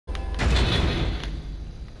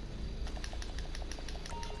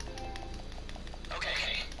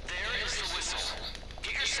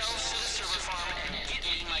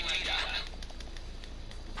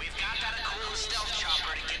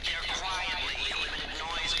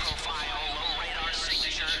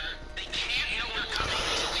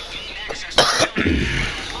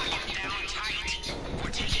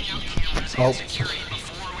Oh. security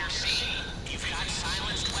before we're seen. You've got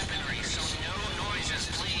silenced weaponry, so no noises,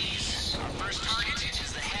 please. Our first target is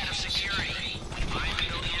the head of security. We find the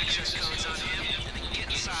building access codes on him, and then get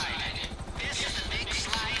inside. This is the big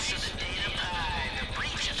slice of the data pie, the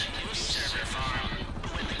breach of the new server farm.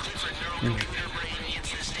 When the Clifford neural computer brain gets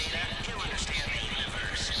this data, he'll understand the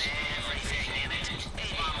universe and everything in it.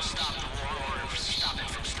 A-bomb will stop the war or stop it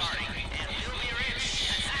from starting, and we'll be rich.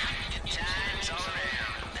 Good times all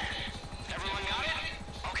around. Everyone got it?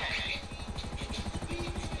 Okay.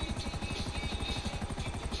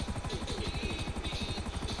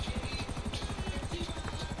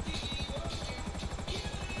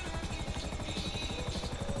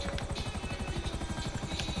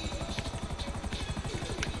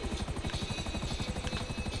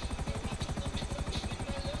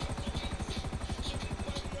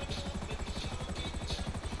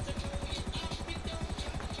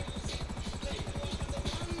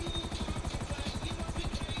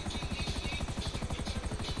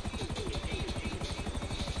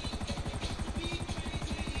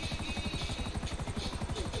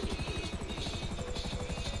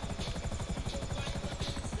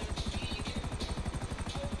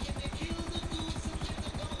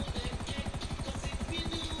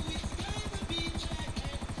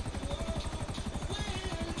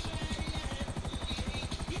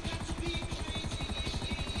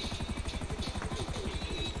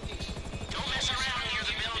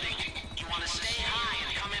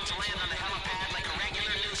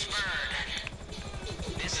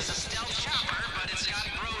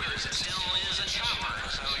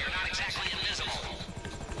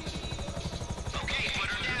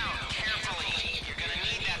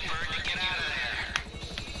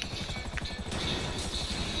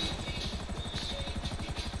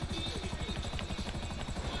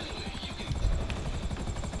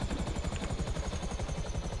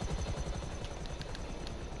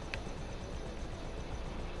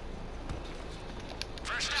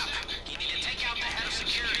 First up, you need to take out the head of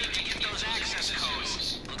security to get those access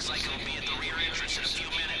codes. Looks like it'll be at the rear entrance in a few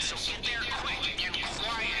minutes, so get there quick and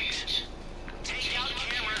quiet. Take out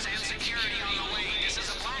cameras and security on the way. This is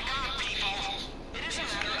a black op, people. It is a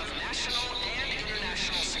matter of national and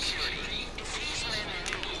international security. If these men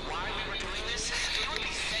knew why we were doing this, they would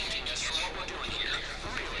be thanking us for what we're doing here.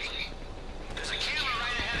 Really. There's a camera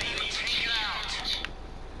right ahead of you. Take it out.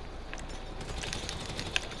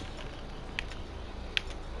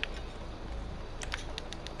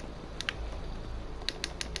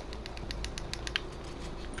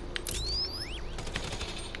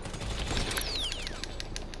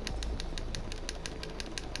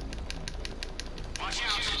 Watch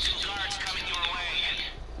out, two guards coming your way.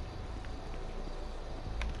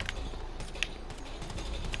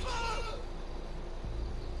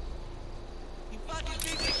 You fucking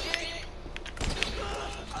piece of shit!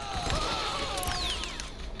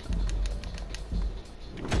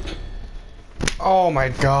 Oh my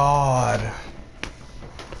god.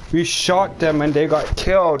 We shot them and they got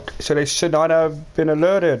killed, so they should not have been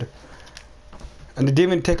alerted. And they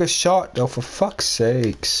didn't even take a shot though, for fuck's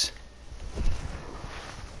sakes.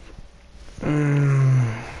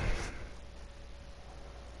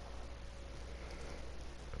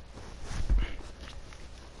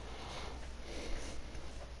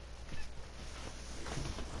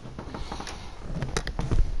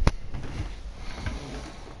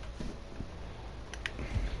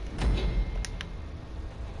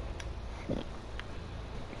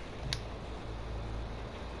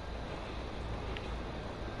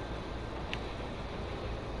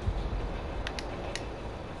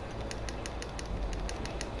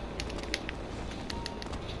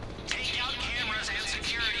 Take out cameras and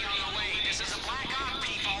security on the way. This is a black op,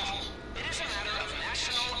 people. It is a matter of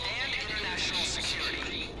national and international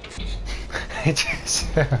security. It just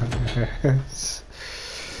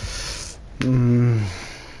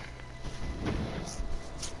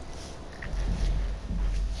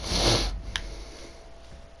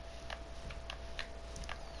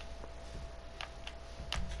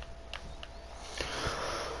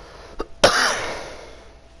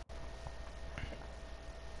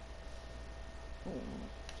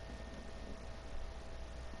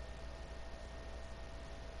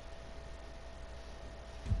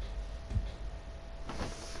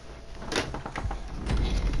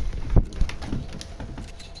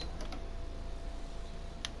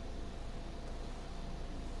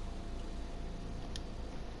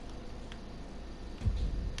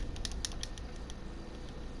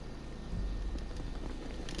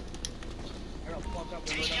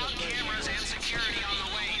Take out cameras and security on the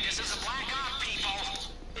way. This is a black op, people.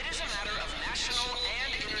 It is a matter of national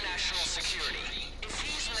and international security. If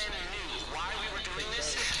these men knew why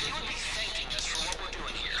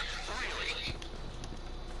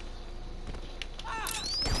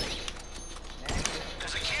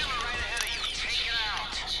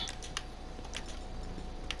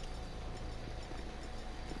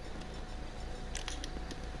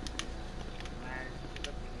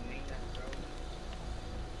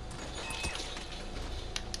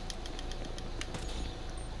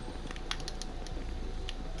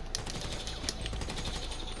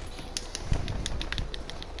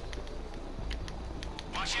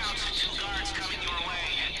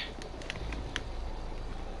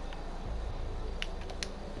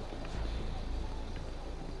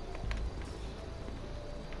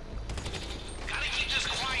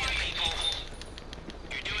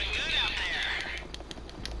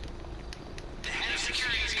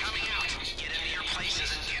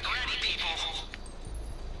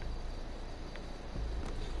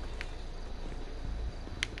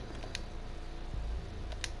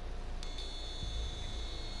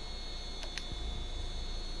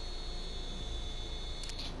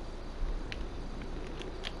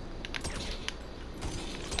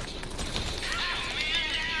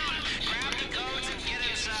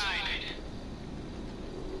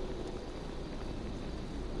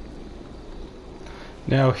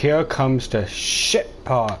Now here comes the shit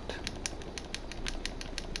part.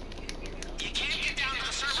 You can't get down to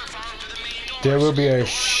the server farm to the main door. There will be a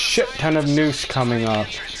shit ton of news coming up.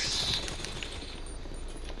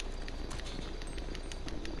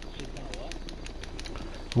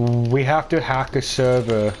 We have to hack a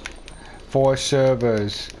server, 4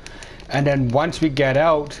 servers, and then once we get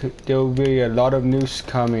out, there will be a lot of news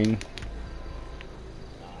coming.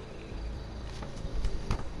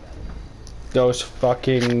 Those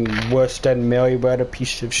fucking worse than Merryweather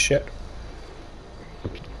piece of shit.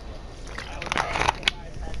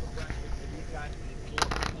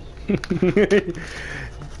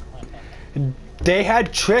 They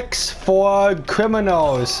had tricks for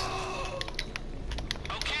criminals.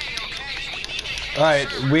 Alright,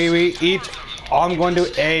 we each, I'm going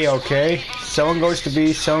to A, okay? Someone goes to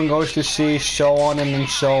B, someone goes to C, so on and then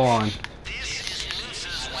so on.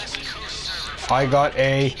 I got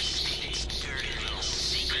A.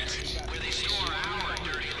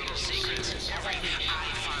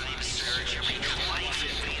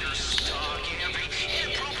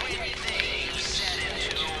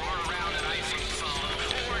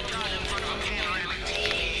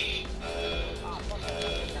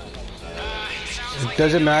 It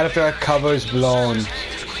doesn't matter if our cover is blown.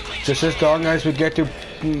 Just as long as we get to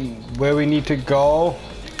where we need to go,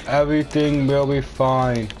 everything will be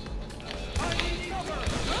fine.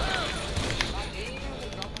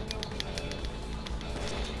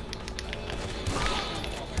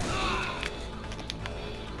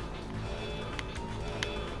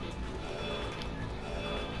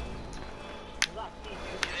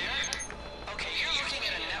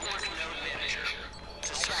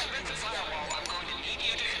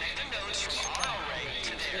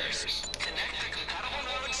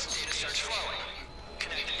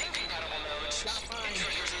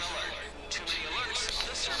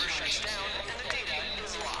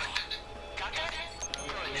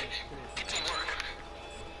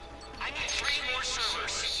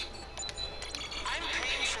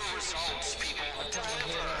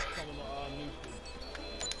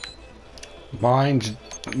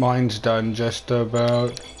 Mine's done just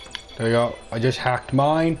about. There you go. I just hacked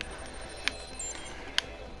mine.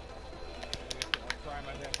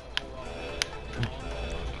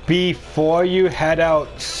 Before you head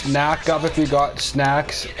out, snack up if you got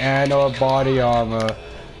snacks and or body armor.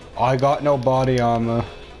 I got no body armor.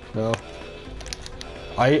 So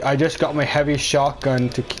I just got my heavy shotgun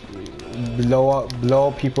to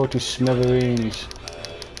blow people to smithereens.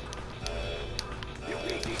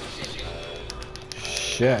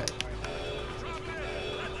 Shit.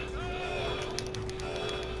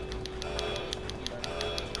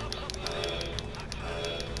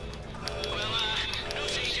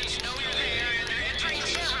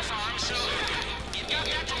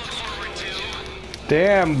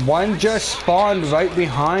 Damn, one just spawned right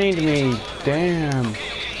behind me. Damn.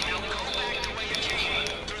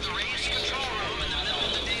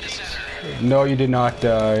 No, you did not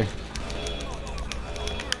die.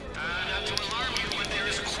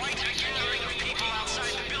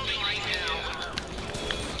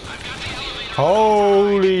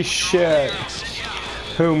 Holy shit.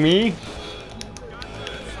 Who, me?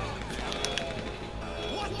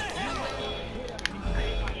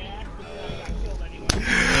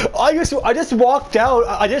 I just walked out.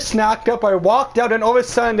 I just snacked up. I walked out, and all of a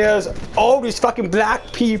sudden there's all these fucking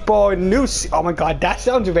black people and news. Oh my god, that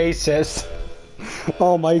sounds racist.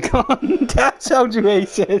 Oh my god, that sounds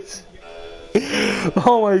racist.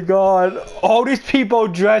 Oh my god, all these people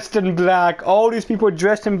dressed in black. All these people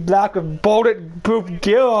dressed in black with bulletproof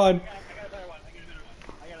gear on.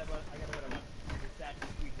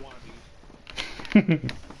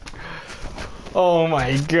 Oh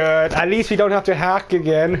my god, at least we don't have to hack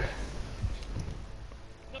again.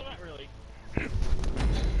 No, not really.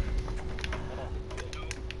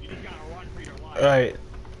 Alright,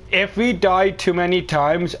 if we die too many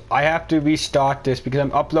times, I have to restart this because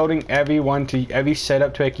I'm uploading every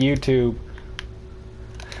setup to like YouTube.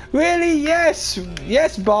 Really? Yes!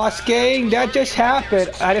 Yes, boss gang, that just happened.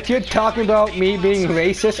 And if you're talking about me being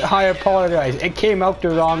racist, I apologize. It came out the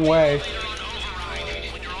wrong way.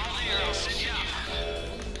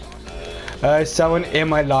 Someone in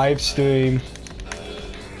my live stream.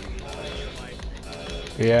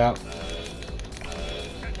 Yeah.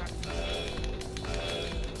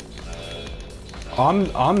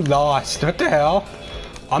 I'm lost. What the hell?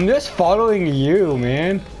 I'm just following you,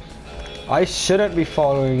 man. I shouldn't be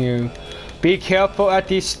following you. Be careful at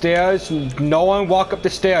these stairs. No one walk up the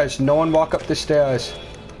stairs. No one walk up the stairs.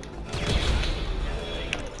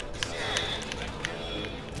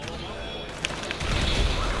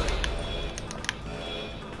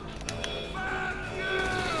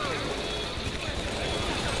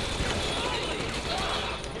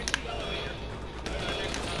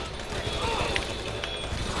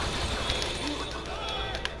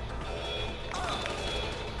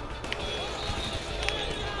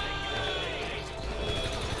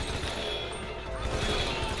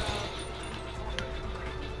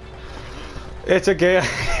 It's okay.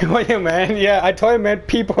 What you meant? Yeah, I told you meant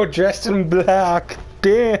people dressed in black.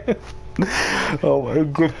 Damn. Oh my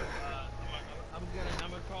god. I'm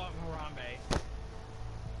gonna call him Harambe.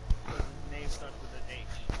 His name starts with an H.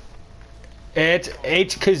 It's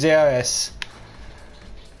H. Cazares.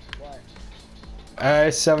 What?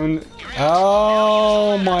 7.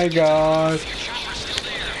 Oh my god.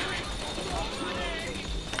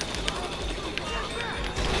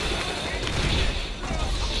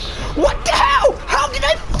 What the hell? How did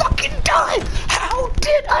I fucking die? How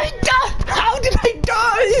did I die? How did I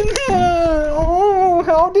die? Oh,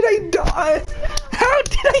 how did I die? How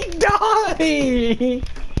did I die?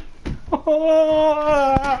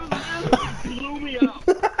 Oh. Blew me up.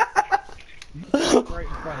 Right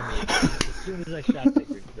in front of me. As soon as I shot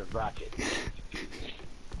the rocket.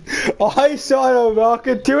 I saw the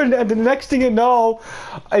rocket too, and the next thing you know,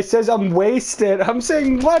 it says I'm wasted. I'm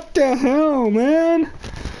saying, what the hell, man?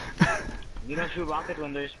 You don't shoot rocket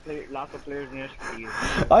when there's lots of players near you.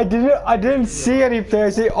 I didn't see any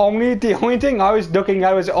players. The only thing I was looking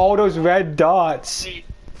at was all those red dots.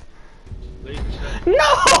 No!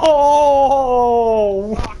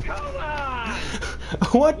 Oh, come on!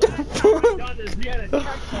 What the fuck?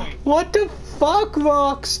 What the fuck,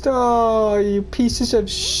 Rockstar? You pieces of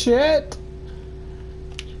shit!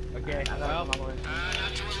 Okay, well, Not to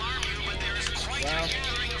alarm you, but there is quite a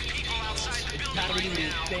gathering of people outside the it's building time to right do the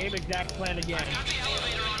now. same exact plan again. Got the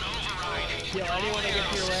elevator on override. Kill anyone that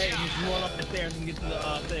gets your way and just run up the stairs and get to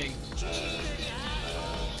the thing.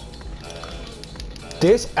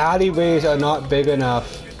 These alleyways are not big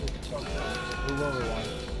enough. Move over one.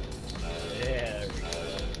 Yeah, there we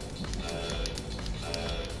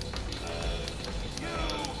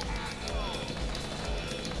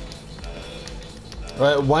go.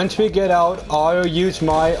 Right, once we get out, I'll use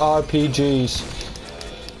my RPGs.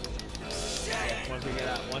 Once we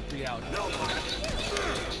get out. No.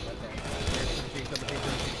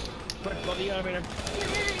 Quick, go to the elevator.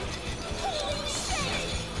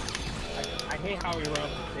 I hate how we run up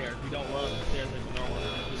the stairs. We don't run up the stairs like we normally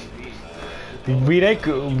do.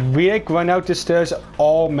 We run out the stairs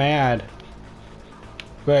all mad.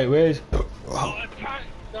 Wait, where's... Oh, it's kind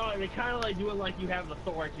of, no, they kind of like do it like you have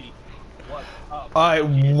authority. What's up? Alright,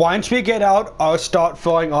 once we get out, I'll start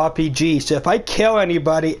throwing RPGs. So if I kill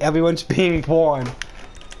anybody, everyone's being born.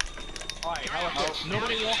 Alright,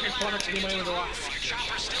 nobody walk in front of anybody with a rocket launcher.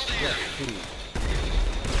 Yes, please.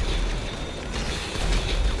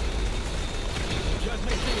 Just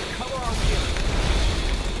make sure you cover our wheels.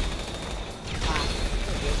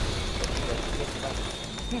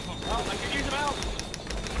 Oh, I can use them out.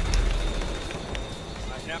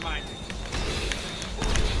 Alright, never mind.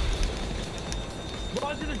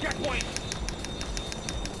 Run to the checkpoint.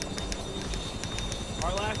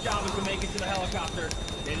 Our last job is to make it to the helicopter.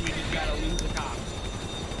 Then you just gotta lose the cops.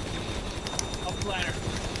 Up the ladder.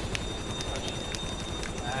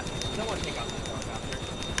 Someone take out this helicopter.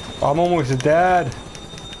 I'm almost dead.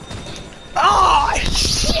 Oh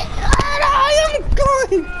shit!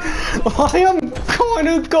 I am going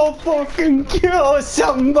to go fucking kill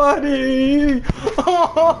somebody!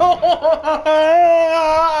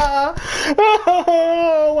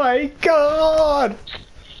 Oh my god!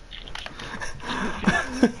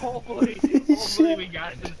 Hopefully we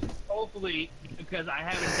got this. Hopefully, because I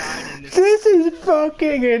haven't died in this. This is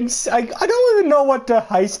fucking insane. I don't even know what the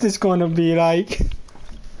heist is gonna be like.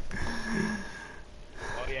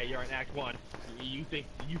 Oh yeah, you're in Act 1. You think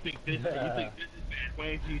this is bad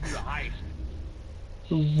way to do the heist?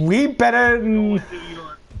 We better. Going to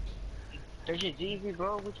your... There's your GV,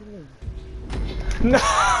 bro. What you mean? No!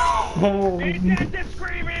 It's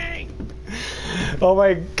screaming! Oh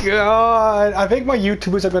my god! I think my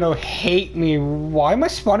YouTubers are gonna hate me. Why am I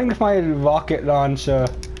spawning with my rocket launcher?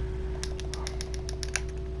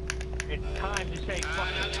 It's time to say fuck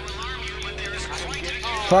it.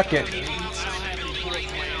 Fuck it. I don't have any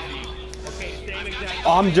bullets in my MP. Okay, same exact.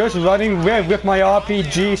 I'm just running with my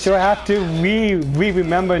RPG, so I have to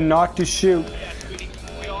remember not to shoot. Yeah, sweetie.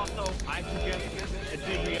 We also, I suggest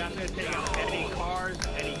that you have to take out any cars,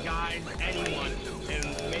 any guys, anyone, and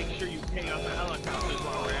make sure you take out the helicopters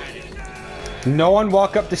while we're at it. No one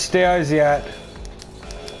walk up the stairs yet.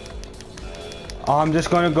 I'm just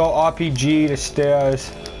gonna go RPG the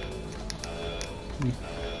stairs.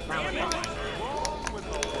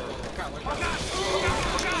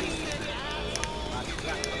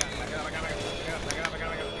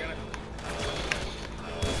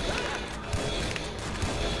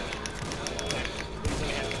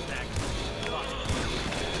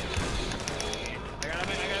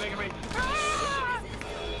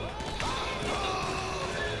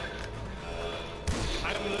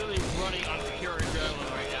 I'm literally running on secure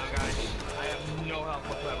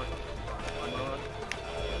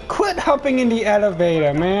wasn't hopping in the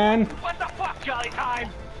elevator, man. What the fuck, Jolly Time?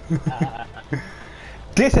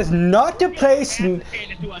 This is not the place. Handed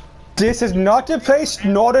to us. This is not the place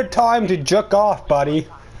nor the time to jerk off, buddy.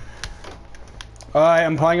 Alright,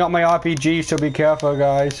 I'm pulling out my RPG, so be careful,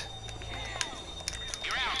 guys.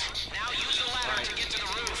 You're out. Now use the ladder to get to the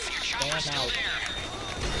roof. Your chopper's still there.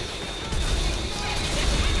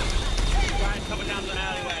 Guys coming down the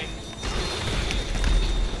alleyway.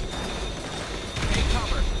 Take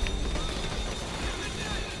cover.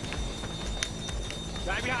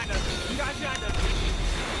 Guy behind us. You guys behind us.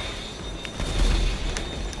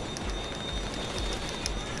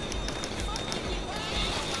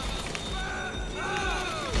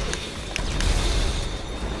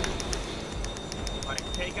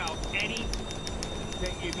 Alright, take out any.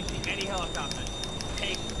 If you see any helicopters,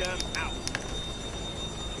 take them out.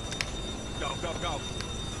 Go, go, go.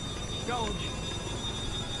 Go.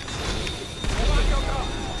 Come on, go, go.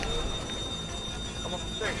 Come on,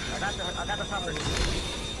 sir. I got the cover.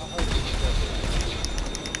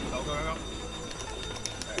 Go, go, go.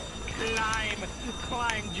 Climb.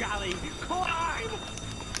 Climb, Jolly. Climb.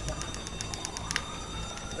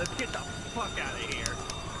 Let's get the fuck out of here.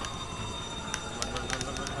 Run, run, run,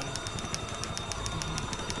 run, run, run.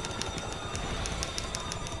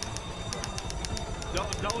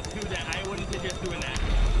 Don't do that. I wouldn't suggest doing that.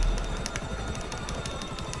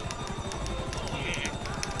 Yeah.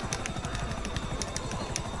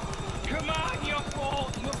 Come on, you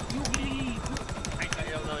fool! You bleed! I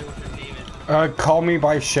don't know what your name is. Call me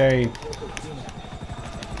by Shane.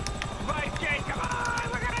 By Jay, come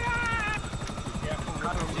on! We're gonna go! Yeah,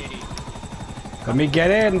 run me. Let me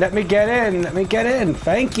get in, let me get in, let me get in.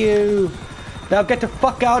 Thank you. Now get the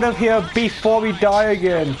fuck out of here before we die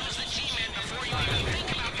again.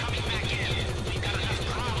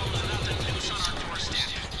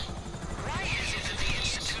 Why is it that the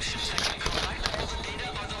institutions that can collect all the data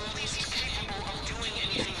are the least capable of doing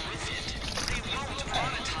anything with it? They won't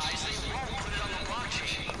monetize, they won't put it on the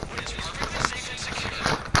blockchain when it's perfectly safe and secure.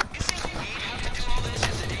 You think we'd have to do all this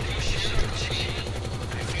if the data was shared on the chain?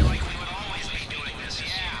 I feel like we would always be doing this,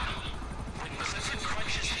 yeah. When Clifford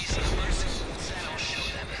crunches these numbers, that'll show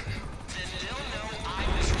them. Then they'll know I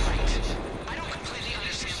was right. I don't completely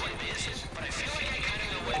understand what it is, but I feel like I kind of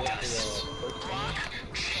know what it does.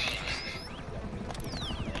 Blockchain.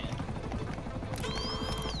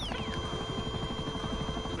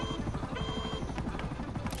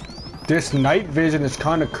 This night vision is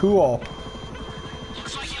kind of cool.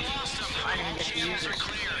 Looks like you lost them. All channels are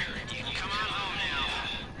clear. You can come on home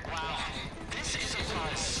now. Wow, this is a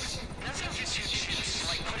buzz. Nothing gives you juice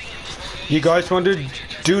like putting employees. You guys want to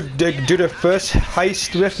do the first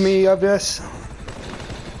heist with me of this?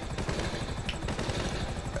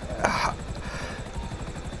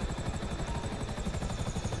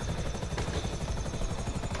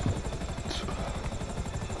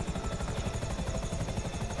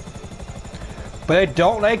 But I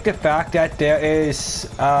don't like the fact that there is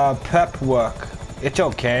prep work. It's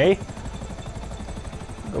okay.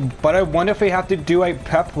 But I wonder if we have to do like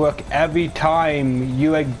prep work every time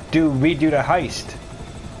you like redo the heist.